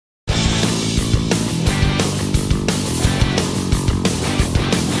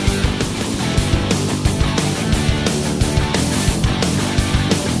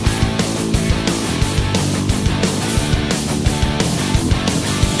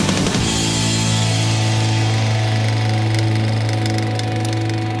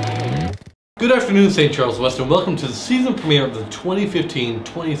Good afternoon, St. Charles West, and welcome to the season premiere of the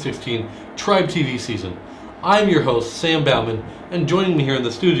 2015-2016 Tribe TV season. I'm your host, Sam Bauman, and joining me here in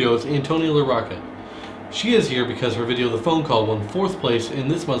the studio is Antonia LaRocca. She is here because her video, The Phone Call, won 4th place in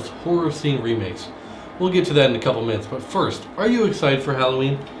this month's Horror Scene Remakes. We'll get to that in a couple minutes, but first, are you excited for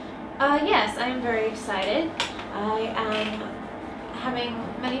Halloween? Yes, I am very excited. I am having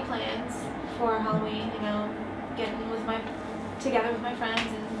many plans for Halloween, getting together with my friends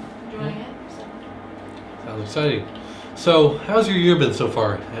and enjoying it. So. Sounds exciting. So, how's your year been so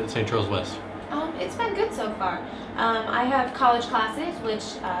far at St. Charles West? It's been good so far. I have college classes,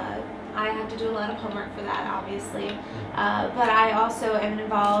 which I have to do a lot of homework for that, obviously. But I also am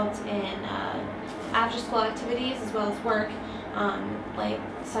involved in after-school activities as well as work,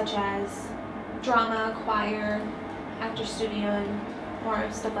 such as drama, choir, actor studio, and more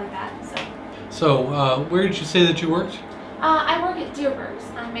stuff like that. So, where did you say that you worked? I work at Deerberg's.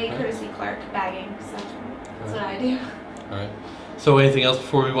 I'm a courtesy clerk bagging, so that's what I do. Alright. So anything else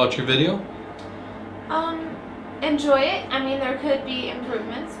before we watch your video? Enjoy it. I mean, there could be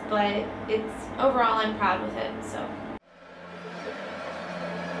improvements, but overall I'm proud with it, so.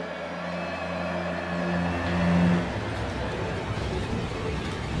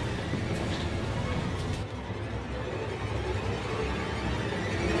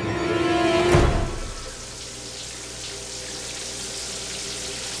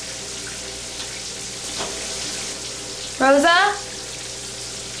 Rosa?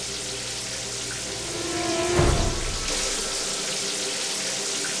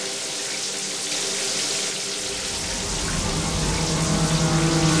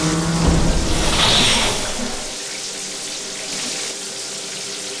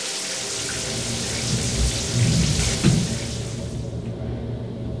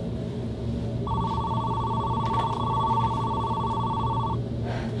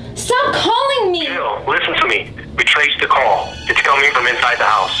 Stop calling me! Jill, listen to me. We traced the call. It's coming from inside the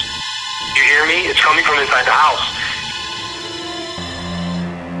house. You hear me? It's coming from inside the house.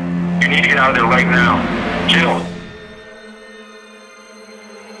 You need to get out of there right now. Jill.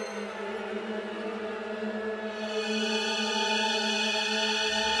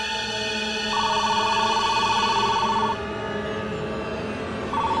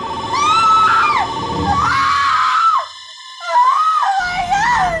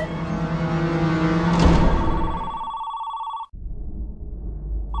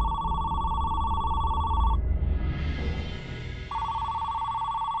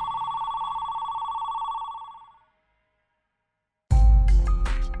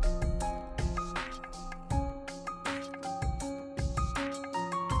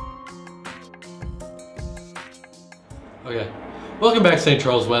 Okay. Welcome back, St.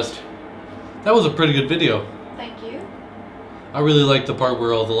 Charles West. That was a pretty good video. Thank you. I really liked the part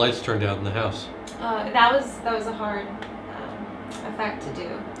where all the lights turned out in the house. That was a hard effect to do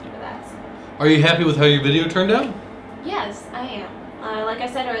for that. Are you happy with how your video turned out? Yes, I am. Like I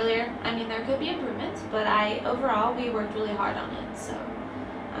said earlier, I mean, there could be improvements, but overall we worked really hard on it, so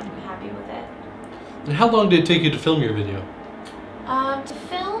I'm happy with it. And how long did it take you to film your video? To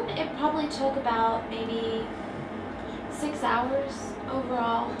film, it probably took about maybe 6 hours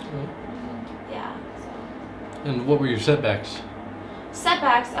overall. Yeah. So. And what were your setbacks?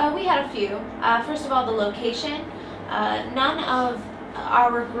 Setbacks, we had a few. First of all, the location. None of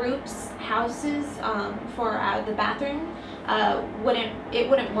our group's houses for the bathroom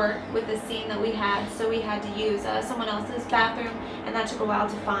wouldn't work with the scene that we had, so we had to use someone else's bathroom, and that took a while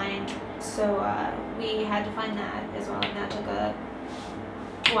to find. So we had to find that as well, and that took a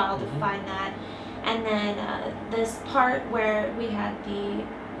while to find that. And then this part where we had the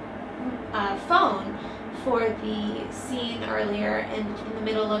phone for the scene earlier in the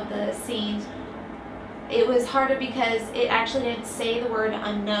middle of the scene, it was harder because it actually didn't say the word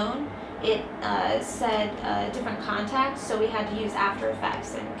unknown. It said different contacts, so we had to use After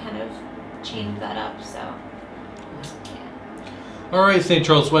Effects and kind of change that up, so yeah. Alright, St.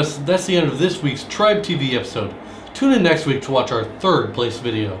 Charles West, that's the end of this week's Tribe TV episode. Tune in next week to watch our 3rd place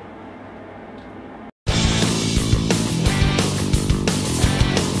video.